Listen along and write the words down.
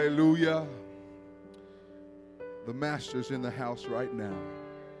Hallelujah. The Master's in the house right now.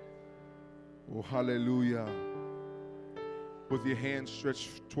 Oh, hallelujah. With your hands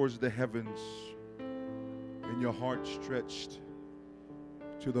stretched towards the heavens and your heart stretched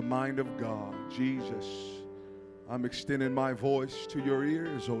to the mind of God. Jesus, I'm extending my voice to your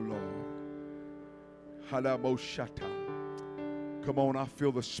ears, oh Lord. Halamoshata. Come on, I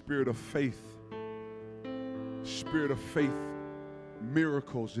feel the spirit of faith. Spirit of faith.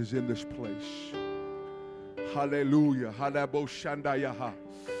 Miracles is in this place. Hallelujah. Halaboshandayaha.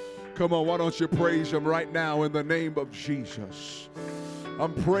 Come on, why don't you praise him right now in the name of Jesus?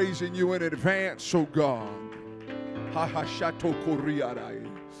 I'm praising you in advance, oh God.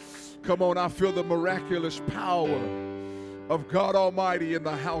 Come on, I feel the miraculous power of God Almighty in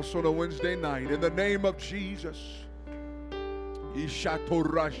the house on a Wednesday night. In the name of Jesus. In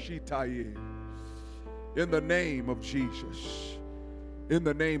the name of Jesus. In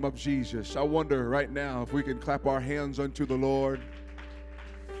the name of Jesus. I wonder right now if we can clap our hands unto the Lord.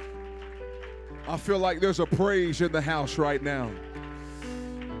 I feel like there's a praise in the house right now.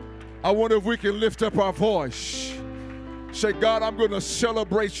 I wonder if we can lift up our voice. Say, God, I'm going to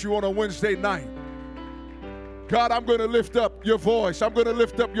celebrate you on a Wednesday night. God, I'm going to lift up your voice. I'm going to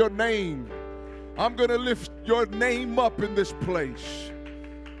lift up your name. I'm going to lift your name up in this place.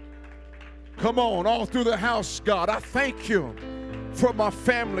 Come on, all through the house, God, I thank you for my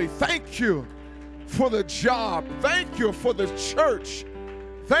family. Thank you for the job. Thank you for the church.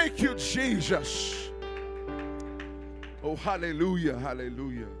 Thank you, Jesus. Oh, hallelujah,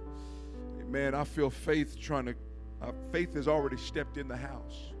 hallelujah. Amen. I feel faith faith has already stepped in the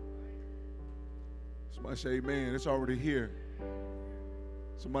house. Somebody say amen. It's already here.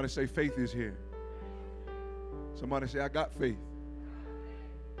 Somebody say faith is here. Somebody say I got faith.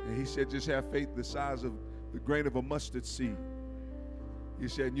 And he said just have faith the size of the grain of a mustard seed. He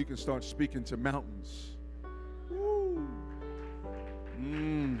said, and you can start speaking to mountains. Woo.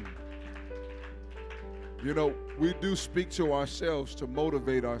 You know, we do speak to ourselves to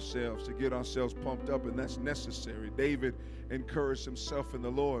motivate ourselves, to get ourselves pumped up, and that's necessary. David encouraged himself in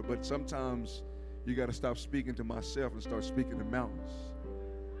the Lord, but sometimes you got to stop speaking to myself and start speaking to mountains.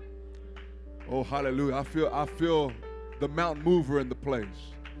 Oh, hallelujah. I feel the mountain mover in the place.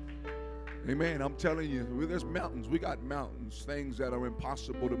 Amen. I'm telling you, there's mountains. We got mountains, things that are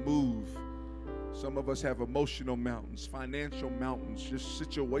impossible to move. Some of us have emotional mountains, financial mountains, just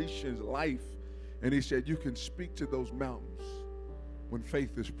situations, life. And he said, you can speak to those mountains when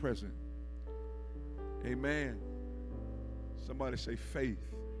faith is present. Amen. Somebody say faith.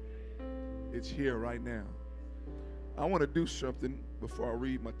 It's here right now. I want to do something before I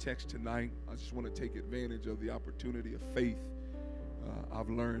read my text tonight. I just want to take advantage of the opportunity of faith. I've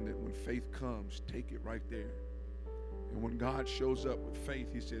learned that when faith comes, take it right there. And when God shows up with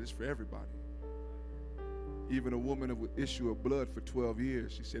faith, he said it's for everybody. Even a woman with issue of blood for 12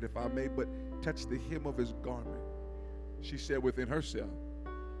 years, she said, if I may but touch the hem of his garment, she said within herself.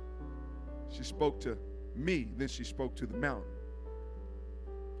 She spoke to me, then she spoke to the mountain.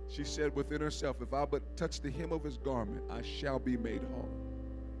 She said within herself, if I but touch the hem of his garment, I shall be made whole.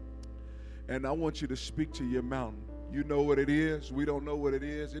 And I want you to speak to your mountain. You know what it is. We don't know what it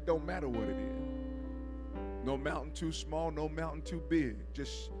is. It don't matter what it is. No mountain too small, no mountain too big.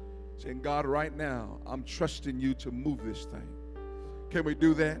 Just saying, God, right now, I'm trusting you to move this thing. Can we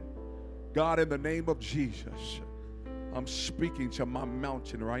do that? God, in the name of Jesus, I'm speaking to my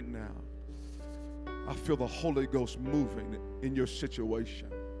mountain right now. I feel the Holy Ghost moving in your situation.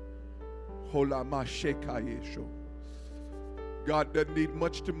 God doesn't need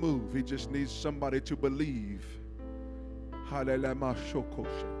much to move. He just needs somebody to believe. I'm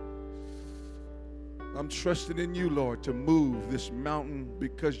trusting in you, Lord, to move this mountain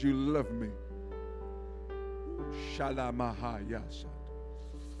because you love me.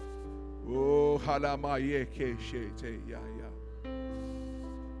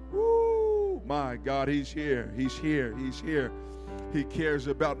 Oh, my God, he's here. He's here. He's here. He cares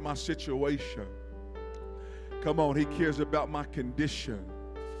about my situation. Come on, he cares about my condition.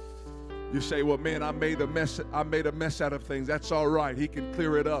 You say, well, man, I made a mess out of things. That's all right. He can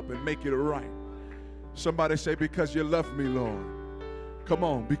clear it up and make it right. Somebody say, because you love me, Lord. Come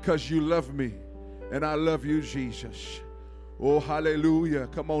on, because you love me and I love you, Jesus. Oh, hallelujah.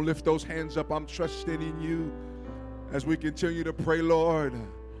 Come on, lift those hands up. I'm trusting in you as we continue to pray, Lord.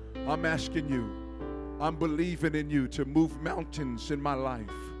 I'm asking you. I'm believing in you to move mountains in my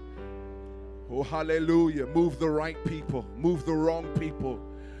life. Oh, hallelujah. Move the right people. Move the wrong people.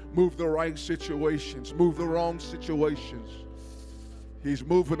 Move the right situations. Move the wrong situations. He's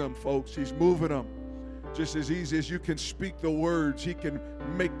moving them, folks. He's moving them. Just as easy as you can speak the words, he can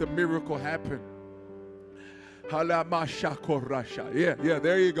make the miracle happen. Yeah,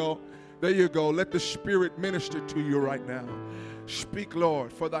 there you go. There you go. Let the Spirit minister to you right now. Speak,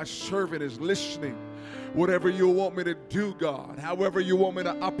 Lord, for thy servant is listening. Whatever you want me to do, God, however you want me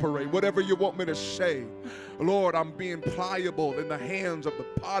to operate, whatever you want me to say, Lord, I'm being pliable in the hands of the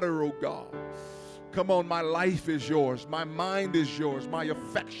potter, oh God. Come on, my life is yours. My mind is yours. My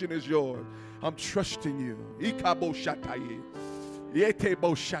affection is yours. I'm trusting you.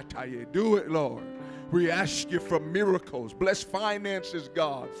 Do it, Lord. We ask you for miracles. Bless finances,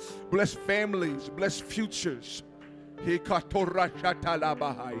 God. Bless families. Bless futures. Let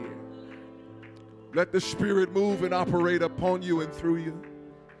the Spirit move and operate upon you and through you.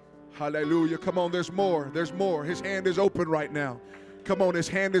 Hallelujah. Come on, there's more. There's more. His hand is open right now. Come on, his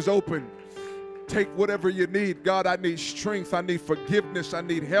hand is open. Take whatever you need. God, I need strength. I need forgiveness. I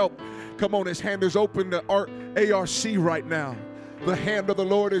need help. Come on, his hand is open to ARC right now. The hand of the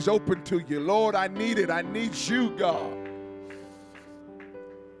Lord is open to you. Lord, I need it. I need you, God.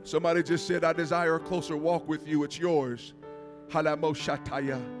 Somebody just said, I desire a closer walk with you. It's yours. You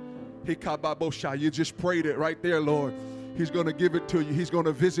just prayed it right there, Lord. He's going to give it to you. He's going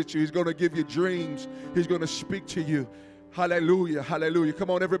to visit you. He's going to give you dreams. He's going to speak to you. Hallelujah, hallelujah.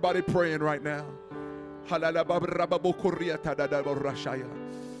 Come on, everybody praying right now.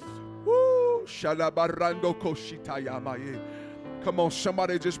 Woo. Come on,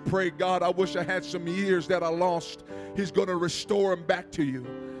 somebody just pray, God, I wish I had some years that I lost. He's going to restore them back to you.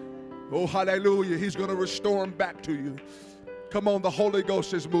 Oh, hallelujah. He's going to restore them back to you. Come on, the Holy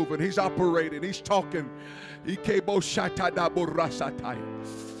Ghost is moving. He's operating. He's talking.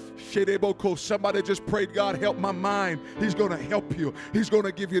 Somebody just prayed, God, help my mind. He's going to help you. He's going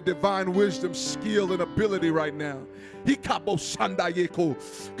to give you divine wisdom, skill, and ability right now. Come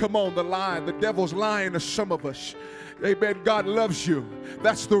on, the devil's lying to some of us. Amen. God loves you.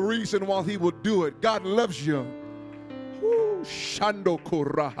 That's the reason why he will do it. God loves you.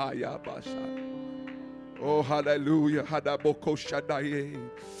 Oh, hallelujah.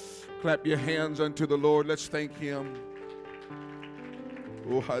 Clap your hands unto the Lord. Let's thank him.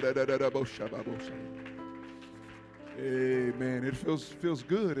 Oh, amen. It feels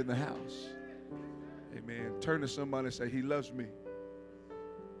good in the house. Amen. Turn to somebody and say, he loves me.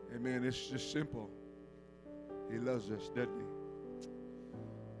 Amen. It's just simple. He loves us, doesn't he?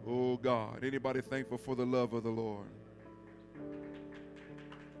 Oh, God. Anybody thankful for the love of the Lord?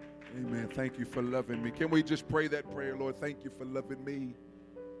 Amen. Thank you for loving me. Can we just pray that prayer, Lord? Thank you for loving me.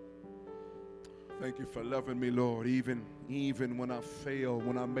 Thank you for loving me, Lord. Even when I fail,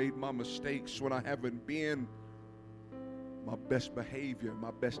 when I made my mistakes, when I haven't been my best behavior,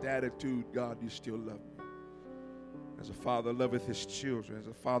 my best attitude, God, you still love me. As a father loveth his children, as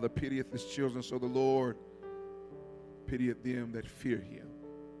a father pitieth his children, so the Lord pitieth them that fear him.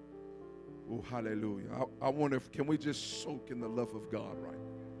 Oh, hallelujah. I wonder can we just soak in the love of God right now?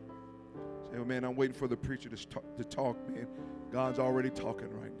 Say, oh, man, I'm waiting for the preacher to talk, man. God's already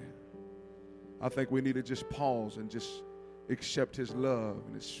talking right now. I think we need to just pause and just accept his love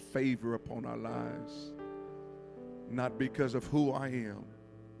and his favor upon our lives. Not because of who I am,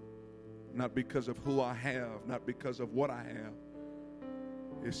 not because of who I have, not because of what I have.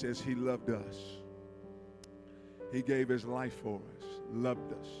 It says he loved us. He gave his life for us,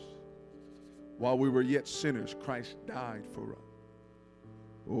 loved us. While we were yet sinners, Christ died for us.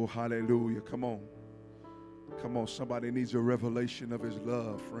 Oh, hallelujah. Come on. Come on. Somebody needs a revelation of his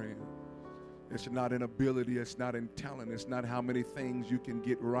love, friend. It's not in ability. It's not in talent. It's not how many things you can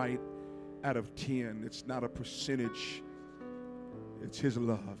get right out of 10. It's not a percentage. It's his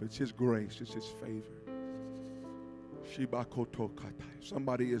love. It's his grace. It's his favor.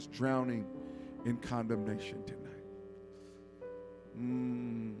 Somebody is drowning in condemnation tonight.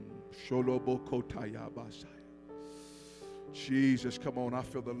 Jesus, come on. I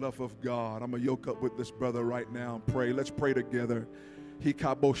feel the love of God. I'm going to yoke up with this brother right now and pray. Let's pray together.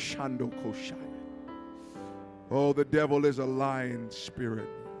 Oh, the devil is a lying spirit.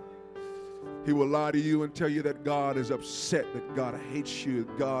 He will lie to you and tell you that God is upset, that God hates you,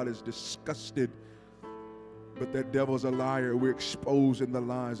 that God is disgusted. But that devil's a liar. We're exposing the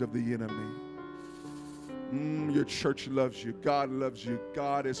lies of the enemy. Your church loves you. God loves you.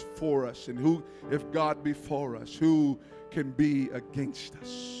 God is for us. And who, if God be for us, who can be against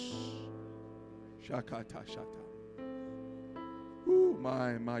us? Shakata shata.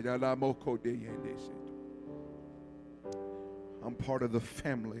 I'm part of the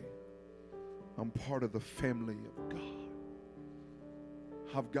family. I'm part of the family of God.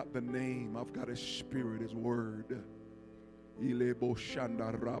 I've got the name. I've got his spirit, his word.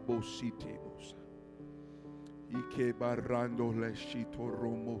 Ike barando leshito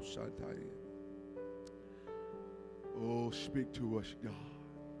romo sataya. Oh, speak to us, God.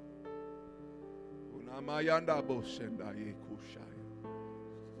 Unamayanda bosendaye kushaya.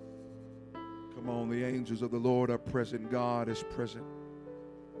 Come on, the angels of the Lord are present. God is present.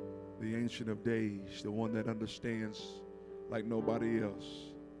 The Ancient of Days, the one that understands like nobody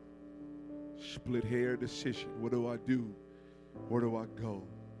else. Split hair decision. What do I do? Where do I go?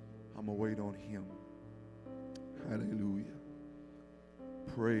 I'm going to wait on him. Hallelujah.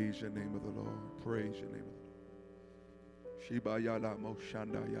 Praise the name of the Lord. Praise the name of the Lord.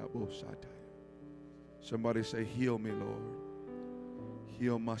 Somebody say, heal me, Lord.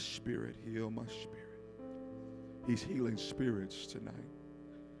 Heal my spirit. Heal my spirit. He's healing spirits tonight.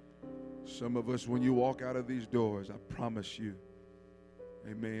 Some of us, when you walk out of these doors, I promise you,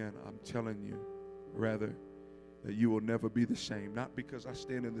 amen, I'm telling you, rather, that you will never be the same. Not because I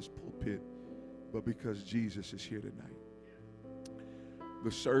stand in this pulpit, but because Jesus is here tonight.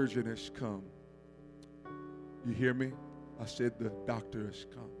 The surgeon has come. You hear me? I said the doctor has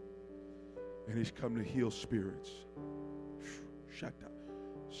come. And he's come to heal spirits. Shut up.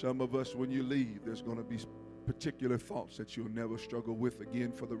 Some of us, when you leave, there's going to be particular thoughts that you'll never struggle with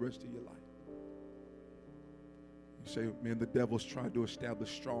again for the rest of your life. You say, man, the devil's trying to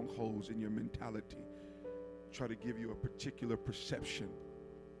establish strongholds in your mentality. Try to give you a particular perception.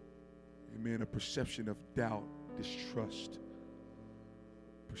 Amen. A perception of doubt, distrust.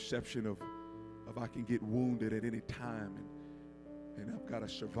 Perception of I can get wounded at any time and I've got to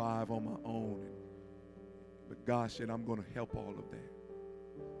survive on my own. But God said, I'm going to help all of that.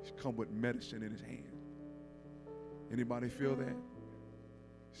 He's come with medicine in his hand. Anybody feel that?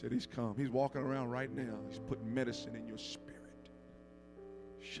 He said he's come. He's walking around right now. He's putting medicine in your spirit.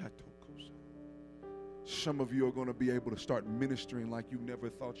 Some of you are going to be able to start ministering like you never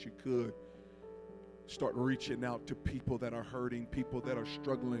thought you could. Start reaching out to people that are hurting, people that are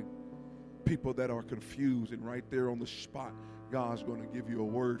struggling, people that are confused. And right there on the spot, God's going to give you a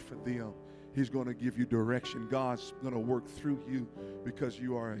word for them. He's going to give you direction. God's going to work through you because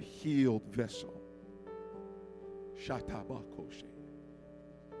you are a healed vessel.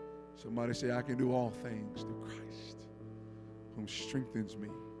 Somebody say, I can do all things through Christ, whom strengthens me,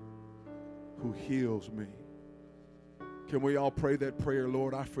 who heals me. Can we all pray that prayer?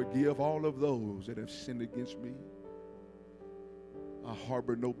 Lord, I forgive all of those that have sinned against me. I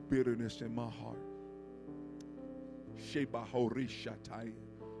harbor no bitterness in my heart.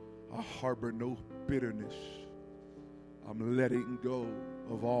 I harbor no bitterness. I'm letting go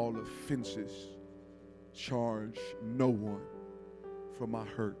of all offenses. Charge no one for my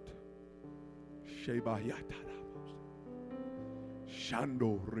hurt.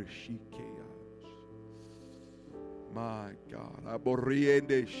 Shando Rishikeya. My God.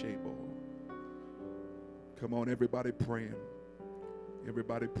 Aboriende Shebo. Come on, everybody praying.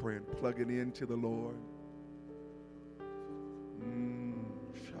 Everybody praying. Plugging into the Lord.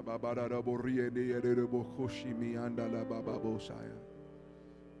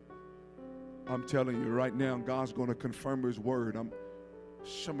 I'm telling you right now, God's going to confirm his word.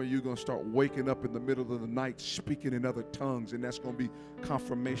 Some of you are going to start waking up in the middle of the night speaking in other tongues, and that's going to be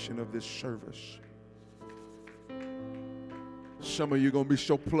confirmation of this service. Some of you are going to be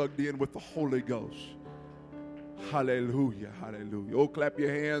so plugged in with the Holy Ghost. Hallelujah, hallelujah. Oh, clap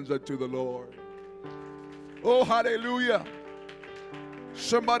your hands unto the Lord. Oh, hallelujah.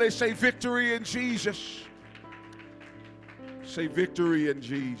 Somebody say victory in Jesus. Say victory in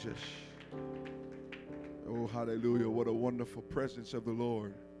Jesus. Oh, hallelujah. What a wonderful presence of the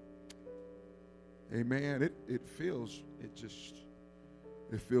Lord. Amen. It feels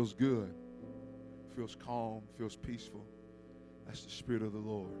good. It feels calm, feels peaceful. That's the Spirit of the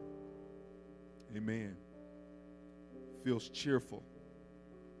Lord. Amen. Feels cheerful.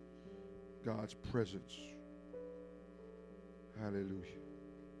 God's presence. Hallelujah.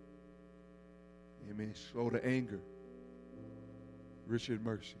 Amen. Slow to anger. Rich in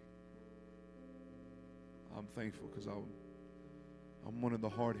mercy. I'm thankful because I'm one of the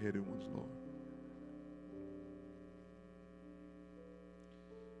hard-headed ones, Lord.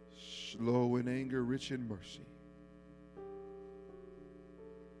 Slow in anger, rich in mercy.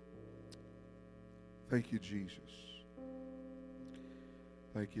 Thank you, Jesus.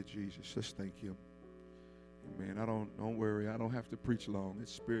 Thank you, Jesus. Let's thank him. Amen. Don't worry. I don't have to preach long. His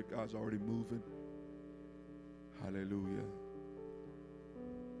Spirit, God's already moving. Hallelujah.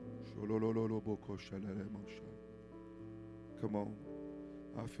 Come on.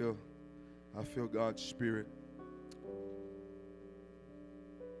 I feel God's Spirit.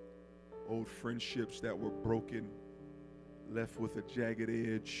 Old friendships that were broken, left with a jagged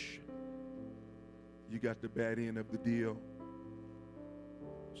edge. You got the bad end of the deal.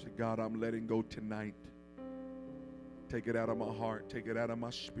 Say, God, I'm letting go tonight. Take it out of my heart. Take it out of my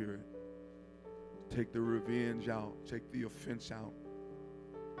spirit. Take the revenge out. Take the offense out.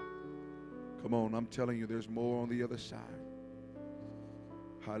 Come on, I'm telling you, there's more on the other side.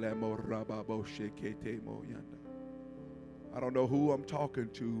 I don't know who I'm talking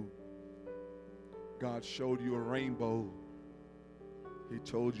to. God showed you a rainbow. He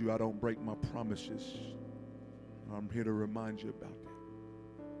told you I don't break my promises. I'm here to remind you about that.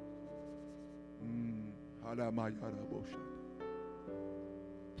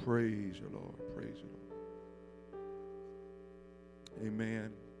 Praise the Lord. Praise the Lord.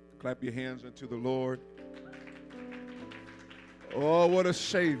 Amen. Clap your hands unto the Lord. Oh, what a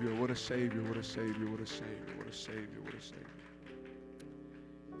Savior. What a Savior. What a Savior. What a Savior. What a Savior. What a Savior.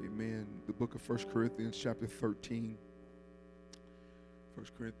 Amen. The book of 1 Corinthians chapter 13. 1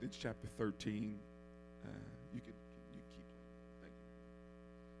 Corinthians chapter 13. You keep. Thank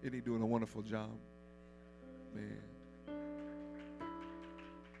you. Isn't he doing a wonderful job? Man.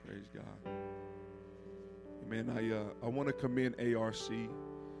 Praise God. Amen. I want to commend ARC.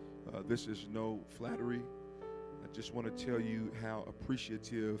 This is no flattery. I just want to tell you how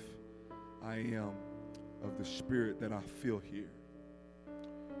appreciative I am of the spirit that I feel here.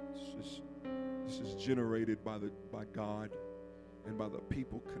 This is generated by God and by the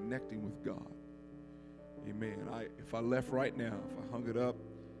people connecting with God. Amen. If I left right now, if I hung it up,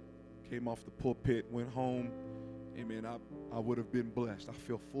 came off the pulpit, went home, amen, I would have been blessed. I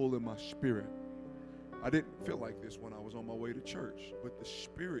feel full in my spirit. I didn't feel like this when I was on my way to church, but the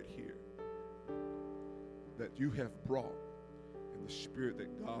spirit here that you have brought and the spirit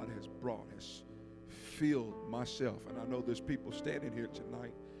that God has brought has filled myself. And I know there's people standing here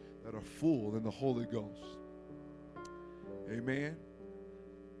tonight that are full in the Holy Ghost. Amen.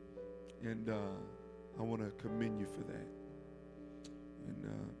 And I want to commend you for that. And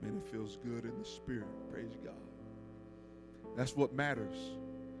man, it feels good in the spirit. Praise God. That's what matters.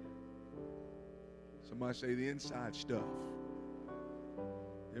 Somebody say the inside stuff.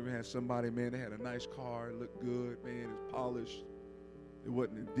 You ever had somebody, man, they had a nice car, it looked good, man, it's polished. There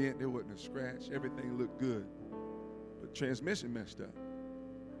wasn't a dent, there wasn't a scratch. Everything looked good. But transmission messed up.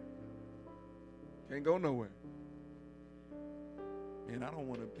 Can't go nowhere. Man, I don't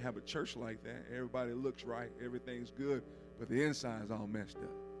want to have a church like that. Everybody looks right, everything's good, but the inside's all messed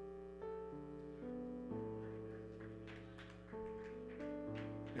up.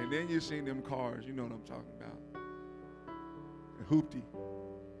 And then you seen them cars, you know what I'm talking about. And hoopty.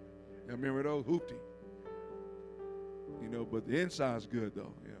 You remember those? Hoopty. You know, but the inside's good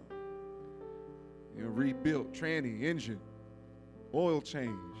though, you know. You know, rebuilt, tranny, engine, oil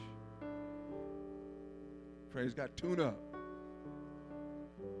change. Praise God, tune up.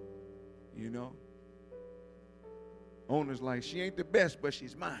 You know. Owner's like, she ain't the best, but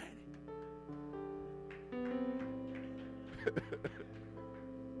she's mine.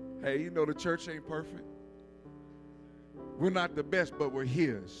 Hey, you know the church ain't perfect. We're not the best, but we're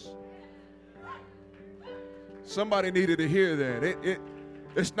his. Somebody needed to hear that.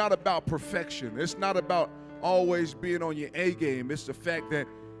 It's not about perfection. It's not about always being on your A game. It's the fact that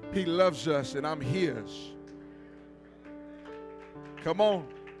he loves us and I'm his. Come on.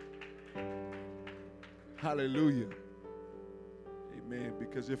 Hallelujah. Amen.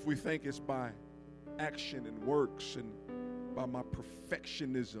 Because if we think it's by action and works and by my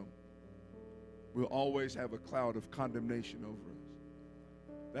perfectionism, we'll always have a cloud of condemnation over us.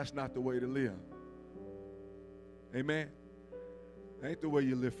 That's not the way to live. Amen. That ain't the way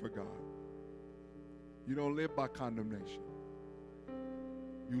you live for God. You don't live by condemnation.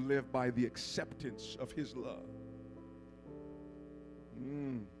 You live by the acceptance of his love.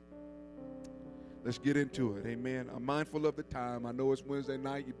 Let's get into it. Amen. I'm mindful of the time. I know it's Wednesday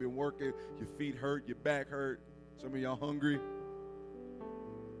night. You've been working. Your feet hurt. Your back hurt. Some of y'all hungry.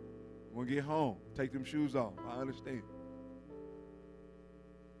 Want to get home. Take them shoes off. I understand.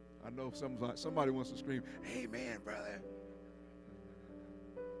 I know somebody wants to scream, amen, brother.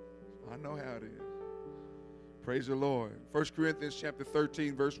 I know how it is. Praise the Lord. 1 Corinthians chapter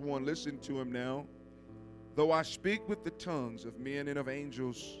 13, verse 1. Listen to him now. Though I speak with the tongues of men and of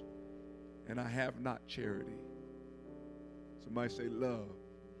angels, and I have not charity. Somebody say love.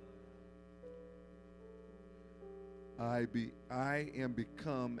 I am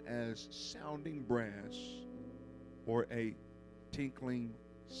become as sounding brass or a tinkling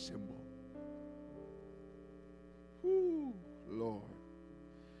cymbal. Whoo, Lord.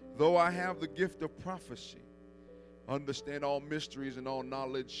 Though I have the gift of prophecy, understand all mysteries and all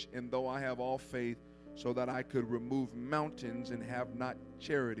knowledge, and though I have all faith, so that I could remove mountains and have not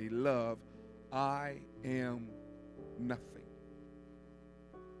charity, love, I am nothing.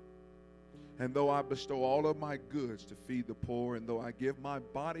 And though I bestow all of my goods to feed the poor, and though I give my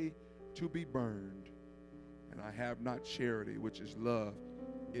body to be burned, and I have not charity, which is love,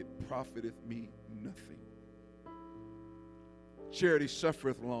 it profiteth me nothing. Charity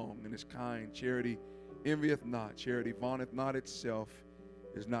suffereth long and is kind. Charity envieth not. Charity vaunteth not itself,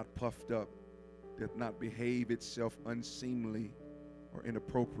 is not puffed up, doth not behave itself unseemly or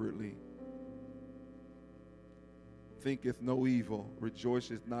inappropriately, thinketh no evil,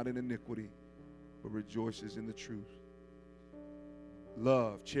 rejoiceth not in iniquity, but rejoices in the truth.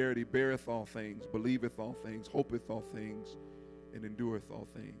 Love, charity beareth all things, believeth all things, hopeth all things, and endureth all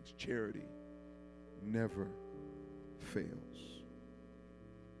things. Charity never fails.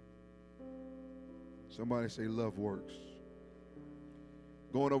 Somebody say, love works.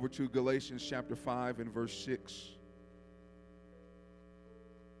 Going over to Galatians chapter 5 and verse 6.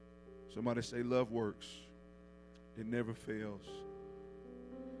 Somebody say, love works. It never fails.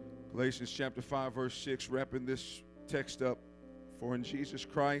 Galatians chapter 5 verse 6, wrapping this text up. For in Jesus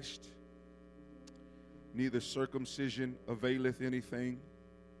Christ neither circumcision availeth anything,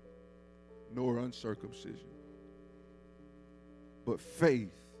 nor uncircumcision, but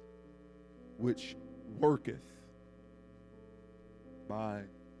faith which worketh by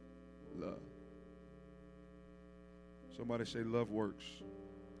love. Somebody say, love works.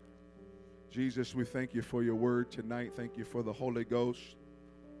 Jesus, we thank you for your word tonight. Thank you for the Holy Ghost.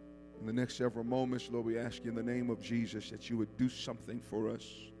 In the next several moments, Lord, we ask you in the name of Jesus that you would do something for us.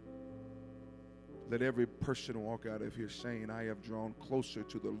 Let every person walk out of here saying, I have drawn closer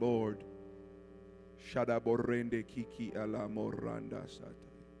to the Lord.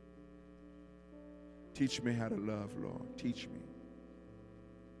 Teach me how to love, Lord. Teach me.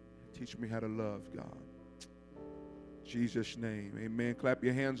 Teach me how to love, God. In Jesus' name, amen. Clap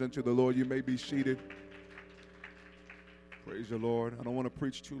your hands unto the Lord. You may be seated. Praise the Lord. I don't want to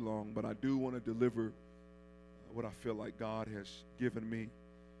preach too long, but I do want to deliver what I feel like God has given me.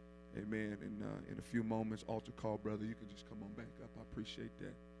 Amen. In a few moments, altar call, brother. You can just come on back up. I appreciate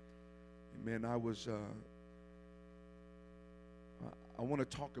that. Amen. I want to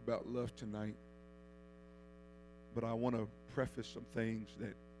talk about love tonight, but I want to preface some things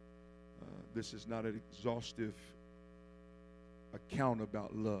that this is not an exhaustive account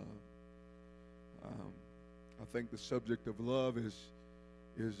about love. I think the subject of love is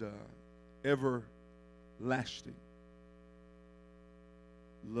everlasting.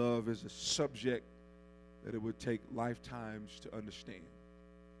 Love is a subject that it would take lifetimes to understand.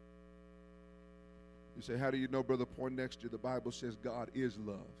 You say, how do you know, Brother Poindexter? The Bible says God is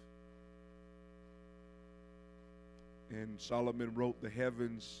love. And Solomon wrote, the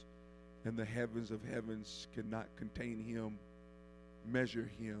heavens and the heavens of heavens cannot contain him, measure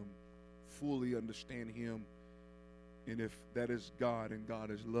him, fully understand him. And if that is God and God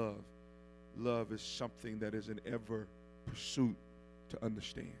is love, love is something that is an ever pursuit to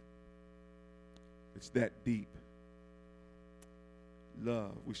understand. It's that deep.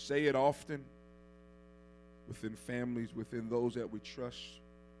 Love. We say it often within families, within those that we trust.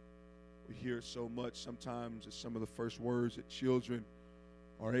 We hear it so much. Sometimes it's some of the first words that children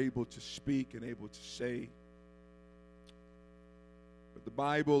are able to speak and able to say. But the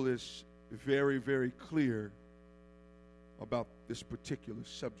Bible is very, very clear about this particular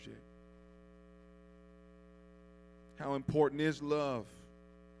subject. How important is love?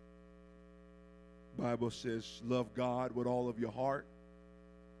 The Bible says, love God with all of your heart,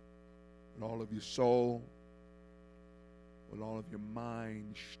 with all of your soul, with all of your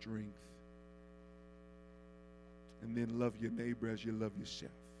mind, strength. And then love your neighbor as you love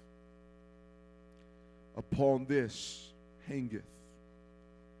yourself. Upon this hangeth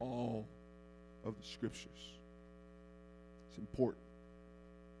all of the scriptures. It's important.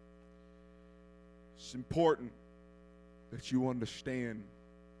 It's important that you understand,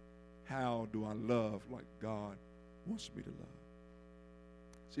 how do I love like God wants me to love.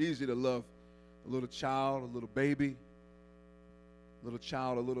 It's easy to love a little child, a little baby. A little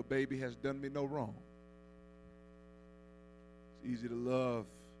child, a little baby has done me no wrong. It's easy to love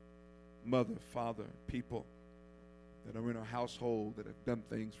mother, father, people that are in our household that have done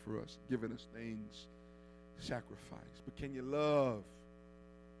things for us, given us things, sacrifice. But can you love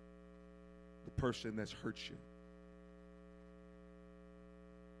the person that's hurt you?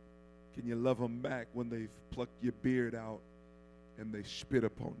 Can you love them back when they've plucked your beard out and they spit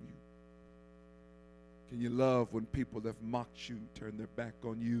upon you? Can you love when people have mocked you, turned their back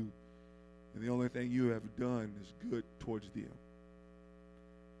on you, and the only thing you have done is good towards them?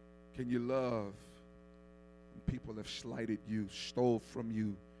 Can you love when people have slighted you, stole from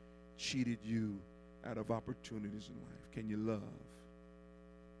you, cheated you out of opportunities in life? Can you love?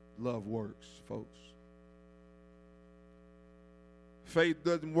 Love works, folks. Faith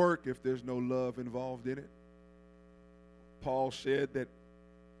doesn't work if there's no love involved in it. Paul said that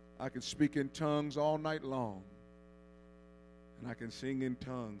I can speak in tongues all night long, and I can sing in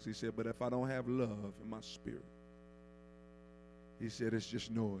tongues. He said, but if I don't have love in my spirit, he said, it's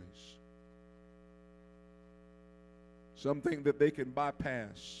just noise. Something that they can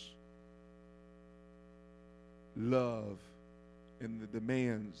bypass. Love and the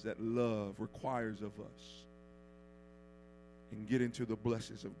demands that love requires of us, and get into the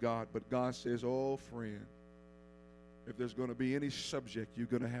blessings of God. But God says, oh, friend, if there's going to be any subject you're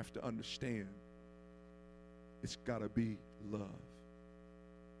going to have to understand, it's got to be love.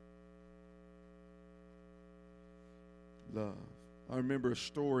 Love. I remember a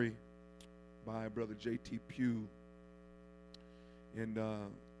story by Brother J.T. Pugh, and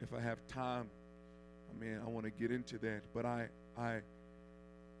if I have time, I want to get into that. But I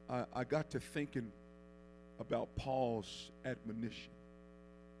got to thinking about Paul's admonition,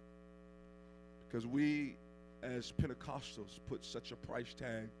 because we as Pentecostals put such a price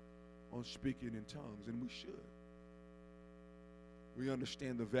tag on speaking in tongues, and we should. We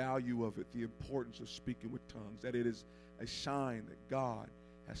understand the value of it, the importance of speaking with tongues, that it is a sign that God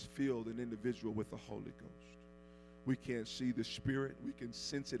has filled an individual with the Holy Ghost. We can't see the Spirit. We can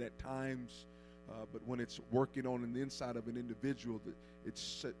sense it at times, but when it's working on the inside of an individual,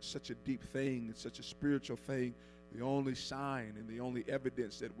 it's such a deep thing. It's such a spiritual thing. The only sign and the only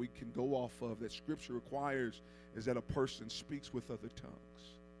evidence that we can go off of that Scripture requires is that a person speaks with other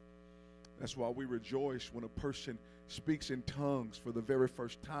tongues. That's why we rejoice when a person speaks in tongues for the very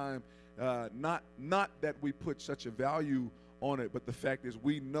first time. Not that we put such a value on it, but the fact is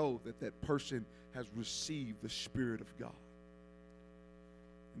we know that that person has received the Spirit of God.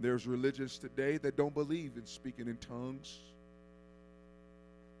 And there's religions today that don't believe in speaking in tongues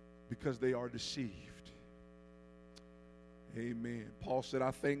because they are deceived. Amen. Paul said,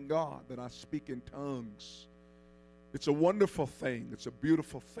 I thank God that I speak in tongues. It's a wonderful thing. It's a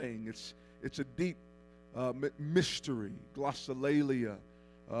beautiful thing. It's a deep mystery, glossolalia,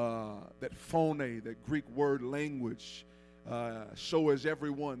 that phone, that Greek word language. So is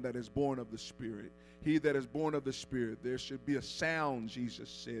everyone that is born of the Spirit. He that is born of the Spirit, there should be a sound, Jesus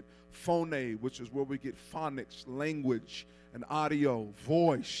said. Phone, which is where we get phonics, language, and audio,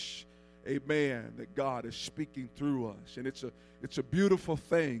 voice. Amen. That God is speaking through us. And it's a beautiful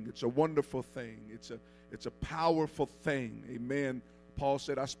thing. It's a wonderful thing. It's a powerful thing. Amen. Paul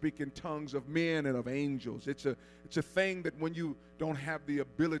said, I speak in tongues of men and of angels. It's a thing that when you don't have the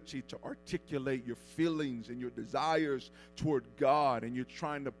ability to articulate your feelings and your desires toward God, and you're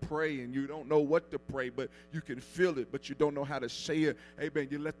trying to pray and you don't know what to pray, but you can feel it, but you don't know how to say it. Amen.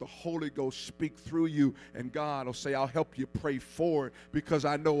 You let the Holy Ghost speak through you, and God will say, I'll help you pray for it because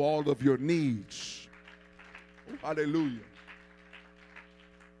I know all of your needs. Oh, hallelujah.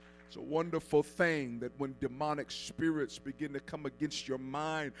 It's a wonderful thing that when demonic spirits begin to come against your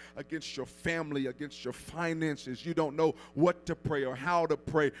mind, against your family, against your finances, you don't know what to pray or how to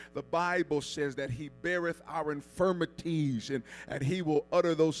pray. The Bible says that he beareth our infirmities, and he will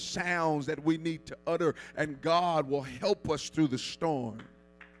utter those sounds that we need to utter, and God will help us through the storm.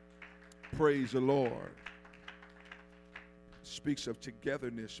 Praise the Lord. It speaks of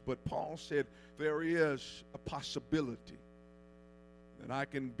togetherness, but Paul said there is a possibility that I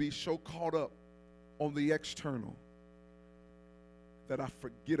can be so caught up on the external that I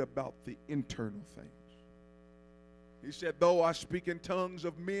forget about the internal things. He said, though I speak in tongues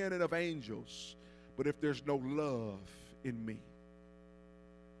of men and of angels, but if there's no love in me,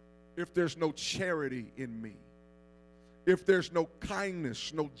 if there's no charity in me, if there's no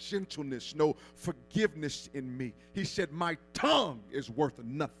kindness, no gentleness, no forgiveness in me, he said, my tongue is worth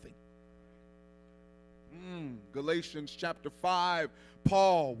nothing. Galatians chapter 5,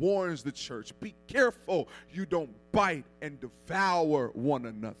 Paul warns the church, be careful you don't bite and devour one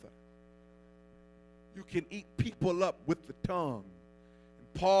another. You can eat people up with the tongue.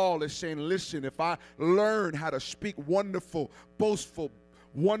 And Paul is saying, listen, if I learn how to speak wonderful, boastful,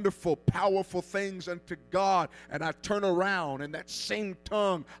 wonderful, powerful things unto God, and I turn around and that same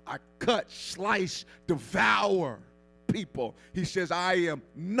tongue I cut, slice, devour people, he says, I am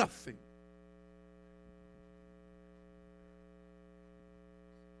nothing.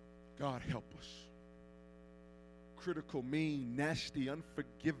 God help us. Critical, mean, nasty,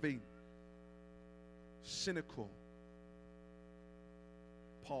 unforgiving, cynical.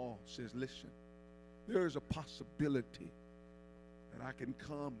 Paul says, listen, there is a possibility that I can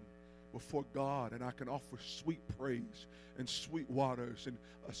come before God, and I can offer sweet praise and sweet waters and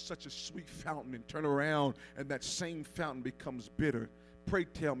such a sweet fountain, and turn around and that same fountain becomes bitter. Pray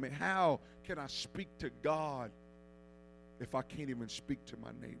tell me, how can I speak to God if I can't even speak to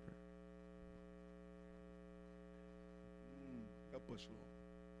my neighbor? Help us,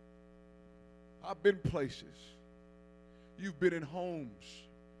 Lord. I've been places. You've been in homes.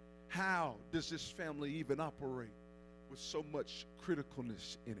 How does this family even operate with so much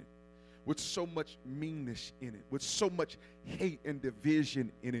criticalness in it, with so much meanness in it, with so much hate and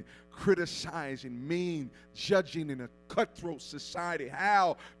division in it, criticizing, mean, judging in a cutthroat society?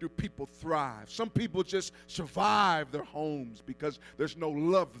 How do people thrive? Some people just survive their homes because there's no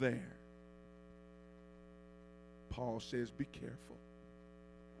love there. Paul says, be careful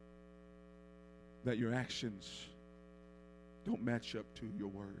that your actions don't match up to your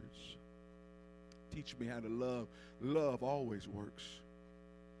words. Teach me how to love. Love always works.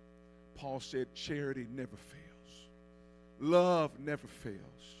 Paul said charity never fails. Love never fails.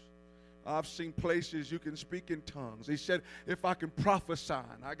 I've seen places you can speak in tongues. He said, if I can prophesy,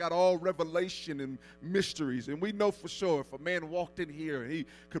 and I got all revelation and mysteries, and we know for sure if a man walked in here and he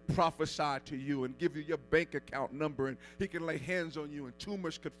could prophesy to you and give you your bank account number, and he can lay hands on you and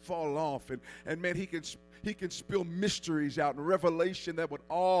tumors could fall off, and man, he can spill mysteries out and revelation that would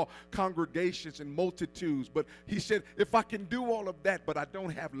awe congregations and multitudes. But he said, if I can do all of that, but I don't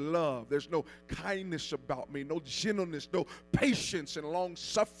have love, there's no kindness about me, no gentleness, no patience and long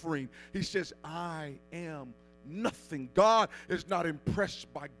suffering, he says, I am nothing. God is not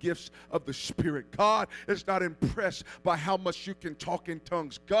impressed by gifts of the Spirit. God is not impressed by how much you can talk in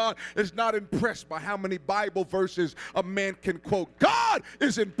tongues. God is not impressed by how many Bible verses a man can quote. God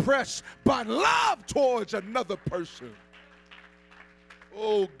is impressed by love towards another person.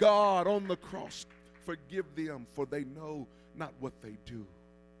 Oh God, on the cross, forgive them, for they know not what they do.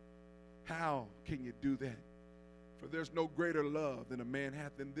 How can you do that? For there's no greater love than a man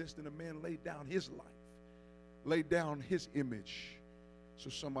hath than this, than a man laid down his life, laid down his image so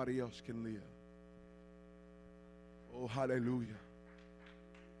somebody else can live. Oh, hallelujah.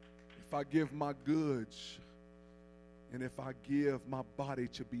 If I give my goods and if I give my body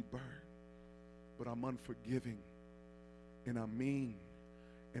to be burned, but I'm unforgiving and I'm mean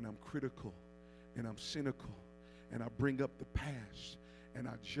and I'm critical and I'm cynical and I bring up the past and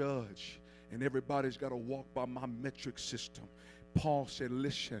I judge and everybody's got to walk by my metric system, Paul said,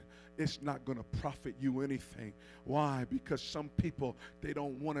 listen, it's not going to profit you anything. Why? Because some people, they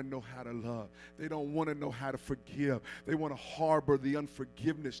don't want to know how to love. They don't want to know how to forgive. They want to harbor the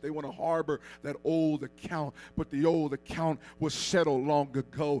unforgiveness. They want to harbor that old account. But the old account was settled long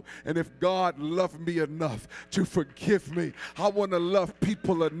ago. And if God loved me enough to forgive me, I want to love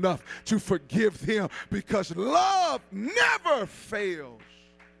people enough to forgive them, because love never fails.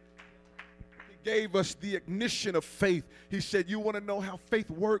 Gave us the ignition of faith. He said, you want to know how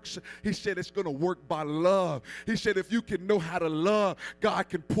faith works? He said, it's going to work by love. He said, if you can know how to love, God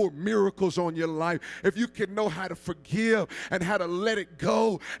can pour miracles on your life. If you can know how to forgive and how to let it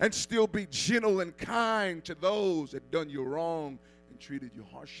go and still be gentle and kind to those that done you wrong and treated you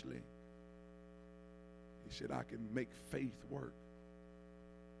harshly. He said, I can make faith work.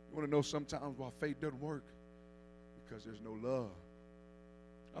 You want to know sometimes why faith doesn't work? Because there's no love.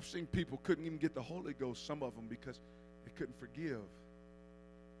 I've seen people couldn't even get the Holy Ghost, some of them, because they couldn't forgive.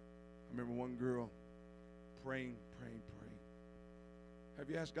 I remember one girl praying. Have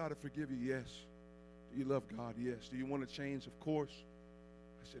you asked God to forgive you? Yes. Do you love God? Yes. Do you want to change? Of course.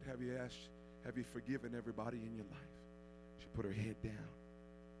 I said, have you forgiven everybody in your life? She put her head down.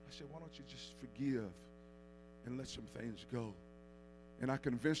 I said, why don't you just forgive and let some things go? And I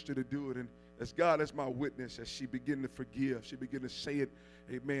convinced her to do it. And as God as my witness, as she began to forgive, she began to say it,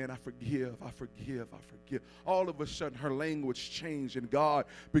 amen, I forgive. All of a sudden, her language changed, and God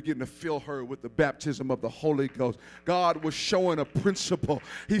began to fill her with the baptism of the Holy Ghost. God was showing a principle.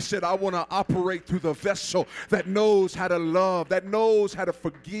 He said, I want to operate through the vessel that knows how to love, that knows how to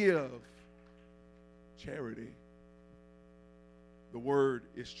forgive. Charity. The word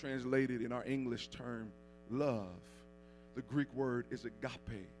is translated in our English term, love. The Greek word is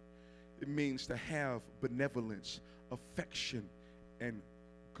agape. It means to have benevolence, affection, and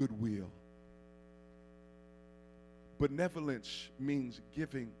goodwill. Benevolence means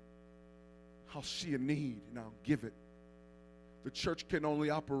giving. I'll see a need and I'll give it. The church can only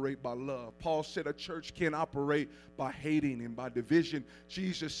operate by love. Paul said a church can't operate by hating and by division.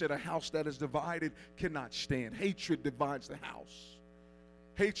 Jesus said a house that is divided cannot stand. Hatred divides the house.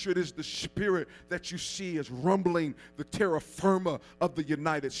 Hatred is the spirit that you see as rumbling the terra firma of the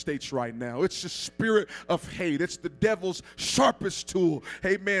United States right now. It's the spirit of hate. It's the devil's sharpest tool.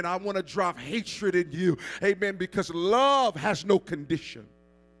 Amen. I want to drive hatred in you. Amen. Because love has no condition.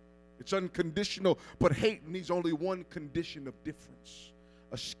 It's unconditional, but hate needs only one condition of difference.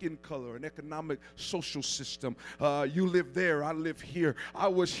 A skin color, an economic, social system. You live there, I live here. I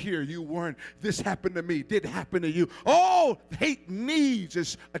was here, you weren't. This happened to me, did happen to you. All hate needs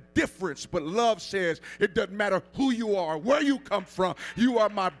is a difference, but love says it doesn't matter who you are, where you come from. You are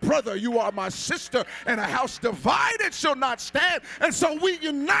my brother, you are my sister, and a house divided shall not stand. And so we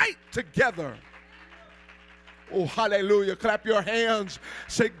unite together. Oh, hallelujah. Clap your hands.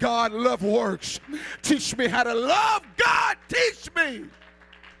 Say, God, love works. Teach me how to love. God, teach me.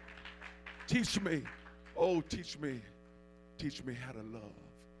 Teach me. Oh, teach me. Teach me how to love.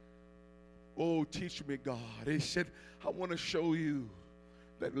 Oh, teach me, God. He said, I want to show you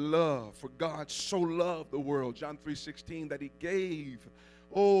that love, for God so loved the world, John 3:16, that he gave.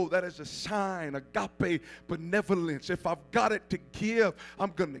 Oh, that is a sign, agape benevolence. If I've got it to give,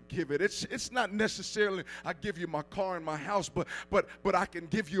 I'm going to give it. It's not necessarily I give you my car and my house, but I can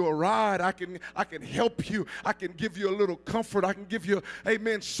give you a ride. I can help you. I can give you a little comfort. I can give you,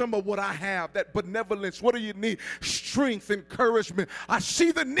 amen, some of what I have. That benevolence. What do you need? Strength, encouragement. I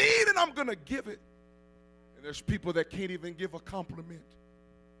see the need and I'm going to give it. And there's people that can't even give a compliment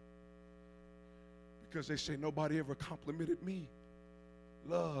because they say nobody ever complimented me.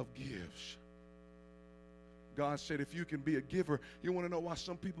 Love gives. God said if you can be a giver, you want to know why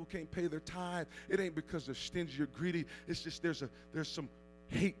some people can't pay their tithe? It ain't because they're stingy or greedy. It's just there's some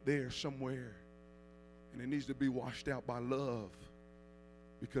hate there somewhere. And it needs to be washed out by love,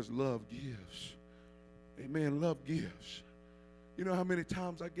 because love gives. Amen. Love gives. You know how many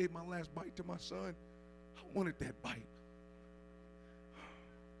times I gave my last bite to my son? I wanted that bite.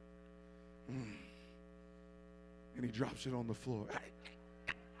 And he drops it on the floor.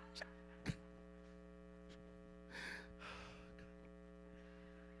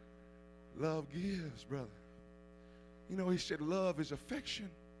 Love gives, brother. You know, he said love is affection.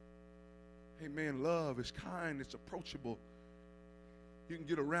 Amen. Love is kind. It's approachable. You can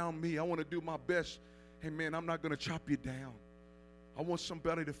get around me. I want to do my best. Amen. I'm not going to chop you down. I want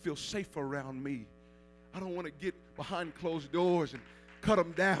somebody to feel safe around me. I don't want to get behind closed doors and cut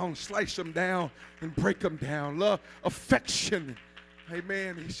them down, slice them down, and break them down. Love, affection.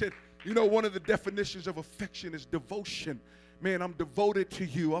 Amen. He said, you know, one of the definitions of affection is devotion. Man, I'm devoted to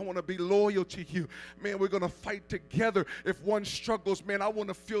you. I want to be loyal to you. Man, we're going to fight together. If one struggles, man, I want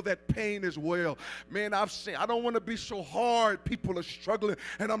to feel that pain as well. Man, I don't want to be so hard. People are struggling,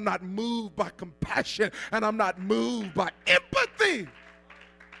 and I'm not moved by compassion, and I'm not moved by empathy.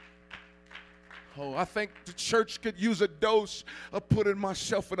 Oh, I think the church could use a dose of putting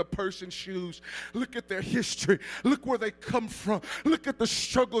myself in a person's shoes. Look at their history. Look where they come from. Look at the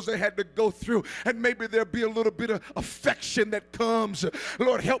struggles they had to go through. And maybe there'll be a little bit of affection that comes.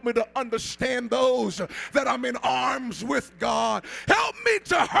 Lord, help me to understand those that I'm in arms with, God. Help me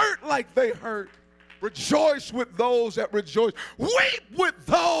to hurt like they hurt. Rejoice with those that rejoice. Weep with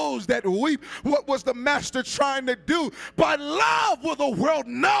those that weep. What was the master trying to do? By love will the world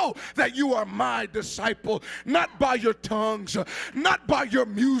know that you are my disciple. Not by your tongues, not by your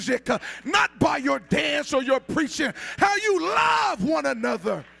music, not by your dance or your preaching. How you love one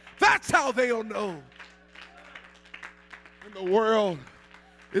another. That's how they'll know. In the world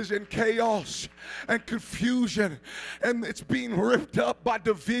is in chaos and confusion, and it's being ripped up by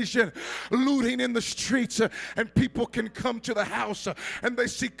division, looting in the streets, and people can come to the house and they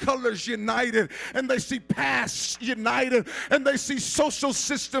see colors united, and they see pasts united, and they see social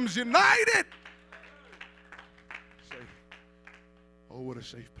systems united. Say, oh, what a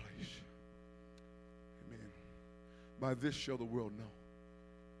safe place. Amen. By this shall the world know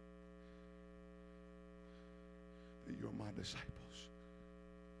that you are my disciples.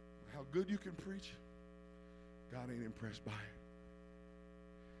 How good you can preach, God ain't impressed by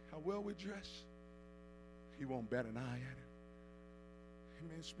it. How well we dress, he won't bat an eye at it.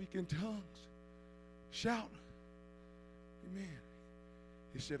 Amen. Speak in tongues. Shout. Amen.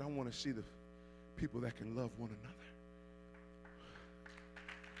 He said, I want to see the people that can love one another.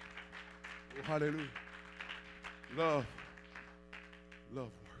 Oh, hallelujah. Love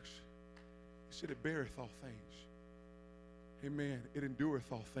works. He said, it beareth all things. Amen. It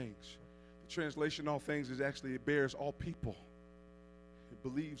endureth all things. The translation, all things, is actually it bears all people. It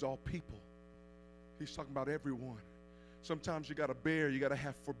believes all people. He's talking about everyone. Sometimes you got to bear. You got to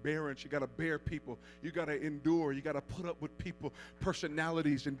have forbearance. You got to bear people. You got to endure. You got to put up with people,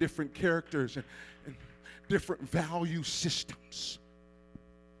 personalities and different characters and different value systems.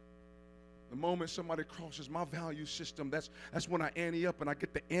 The moment somebody crosses my value system, that's when I ante up and I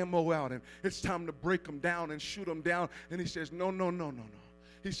get the ammo out, and it's time to break them down and shoot them down. And he says, no.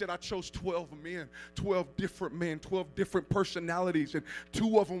 He said, I chose 12 men, 12 different men, 12 different personalities, and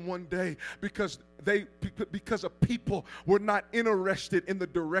 2 of them one day because of people were not interested in the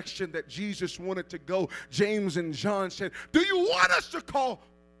direction that Jesus wanted to go. James and John said, do you want us to call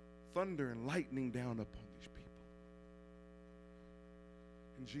thunder and lightning down upon these people?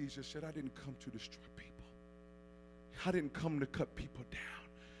 And Jesus said, I didn't come to destroy people. I didn't come to cut people down.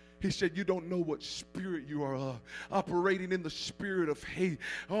 He said, you don't know what spirit you are operating in the spirit of hate.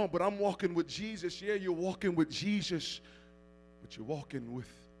 Oh, but I'm walking with Jesus. Yeah, you're walking with Jesus, but you're walking with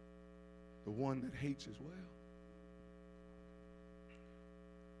the one that hates as well.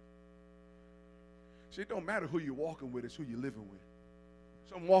 See, it don't matter who you're walking with, it's who you're living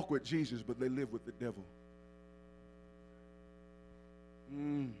with. Some walk with Jesus, but they live with the devil.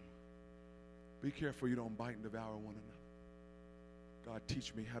 Be careful you don't bite and devour one another. God,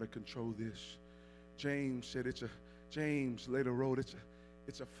 teach me how to control this. James later wrote,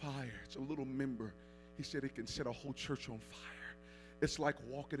 it's a fire. It's a little member. He said it can set a whole church on fire. It's like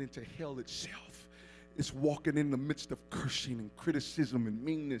walking into hell itself. It's walking in the midst of cursing and criticism and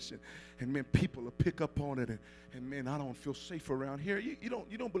meanness, and man, people will pick up on it, and man, I don't feel safe around here. You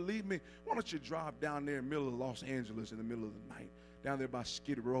don't believe me? Why don't you drive down there in the middle of Los Angeles in the middle of the night, down there by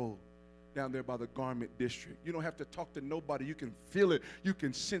Skid Row, down there by the Garment District. You don't have to talk to nobody. You can feel it. You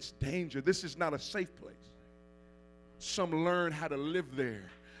can sense danger. This is not a safe place. Some learn how to live there.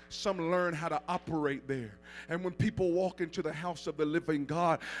 Some learn how to operate there. And when people walk into the house of the living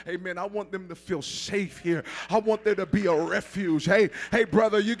God, amen, I want them to feel safe here. I want there to be a refuge. Hey,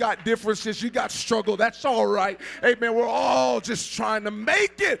 brother, you got differences. You got struggle. That's all right. Amen. We're all just trying to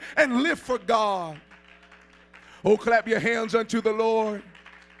make it and live for God. Oh, clap your hands unto the Lord.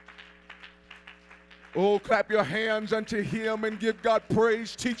 Oh, clap your hands unto him and give God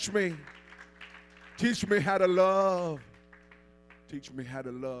praise. Teach me. Teach me how to love. Teach me how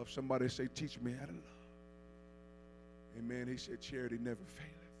to love. Somebody say, teach me how to love. Amen. He said, charity never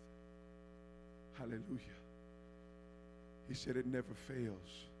faileth. Hallelujah. He said, it never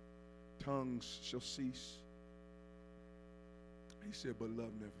fails. Tongues shall cease. He said, but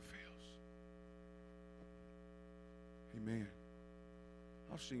love never fails. Amen.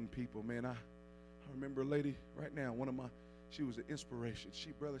 I've seen people, man, I remember a lady right now, she was an inspiration. She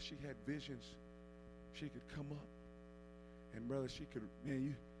had visions. She could come up. And brother, she could,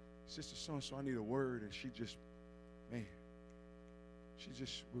 man, sister so-and-so, I need a word. And she just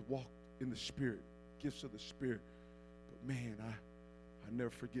would walk in the Spirit, gifts of the Spirit. But man, I never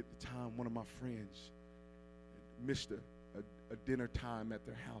forget the time one of my friends missed a dinner time at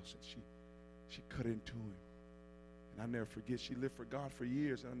their house, and she cut into him. And I never forget, she lived for God for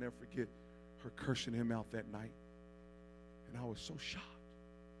years, and I never forget her cursing him out that night. And I was so shocked.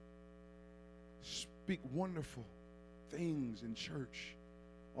 Speak wonderful things in church,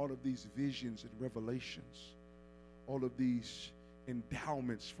 all of these visions and revelations, all of these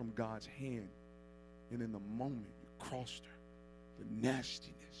endowments from God's hand, and in the moment you crossed her, the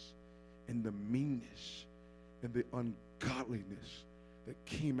nastiness and the meanness and the ungodliness that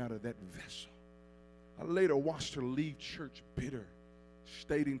came out of that vessel. I later watched her leave church bitter,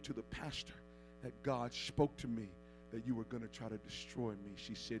 stating to the pastor that God spoke to me that you were going to try to destroy me,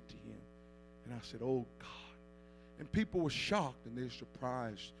 she said to him. And I said, oh God. And people were shocked and they were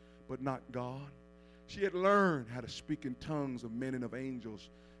surprised, but not God. She had learned how to speak in tongues of men and of angels,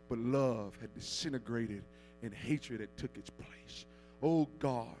 but love had disintegrated and hatred had took its place. Oh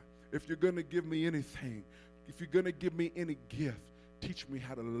God, if you're going to give me anything, if you're going to give me any gift, teach me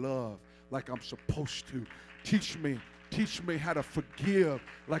how to love like I'm supposed to. Teach me how to forgive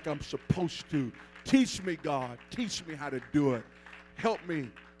like I'm supposed to. Teach me, God. Teach me how to do it. Help me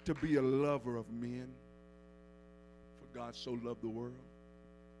to be a lover of men. God so loved the world.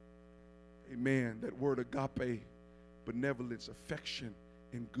 Amen. That word agape, benevolence, affection,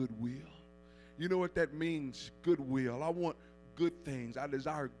 and goodwill. You know what that means? Goodwill. I want good things. I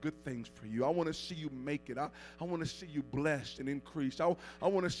desire good things for you. I want to see you make it. I want to see you blessed and increased. I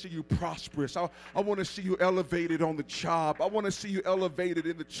want to see you prosperous. I want to see you elevated on the job. I want to see you elevated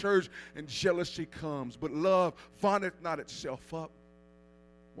in the church, and jealousy comes. But love vaunteth not itself up.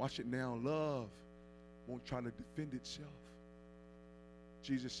 Watch it now. Love won't try to defend itself.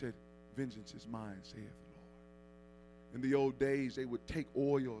 Jesus said, vengeance is mine, saith the Lord. In the old days, they would take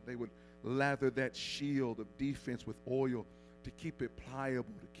oil. They would lather that shield of defense with oil. to keep it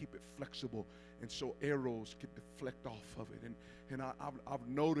pliable, to keep it flexible, and so arrows can deflect off of it. And I've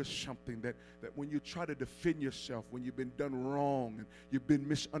noticed something that when you try to defend yourself, when you've been done wrong and you've been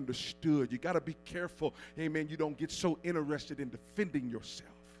misunderstood, you got to be careful, amen, you don't get so interested in defending yourself,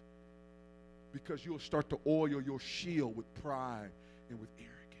 because you'll start to oil your shield with pride and with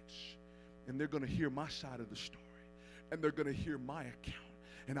arrogance. And they're going to hear my side of the story, and they're going to hear my account.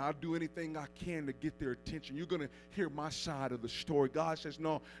 And I'll do anything I can to get their attention. You're going to hear my side of the story. God says,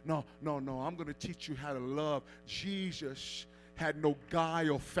 no. I'm going to teach you how to love. Jesus had no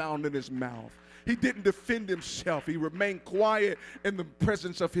guile found in his mouth. He didn't defend himself. He remained quiet in the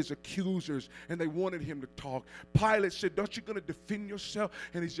presence of his accusers, and they wanted him to talk. Pilate said, "Aren't you going to defend yourself?"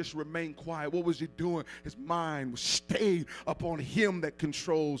 And he just remained quiet. What was he doing? His mind was stayed upon him that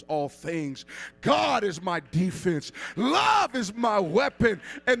controls all things. God is my defense. Love is my weapon.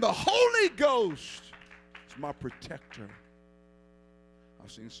 And the Holy Ghost is my protector.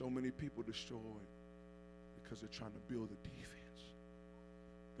 I've seen so many people destroyed because they're trying to build a defense.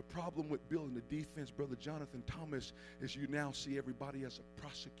 The problem with building the defense, Brother Jonathan Thomas, is you now see everybody as a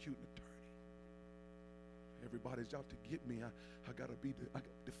prosecuting attorney. Everybody's out to get me. I got to be my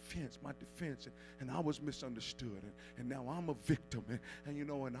defense. And I was misunderstood. And now I'm a victim.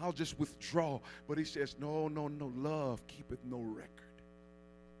 And I'll just withdraw. But he says, no, love keepeth no record.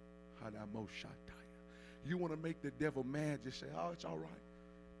 You want to make the devil mad, just say, oh, it's all right.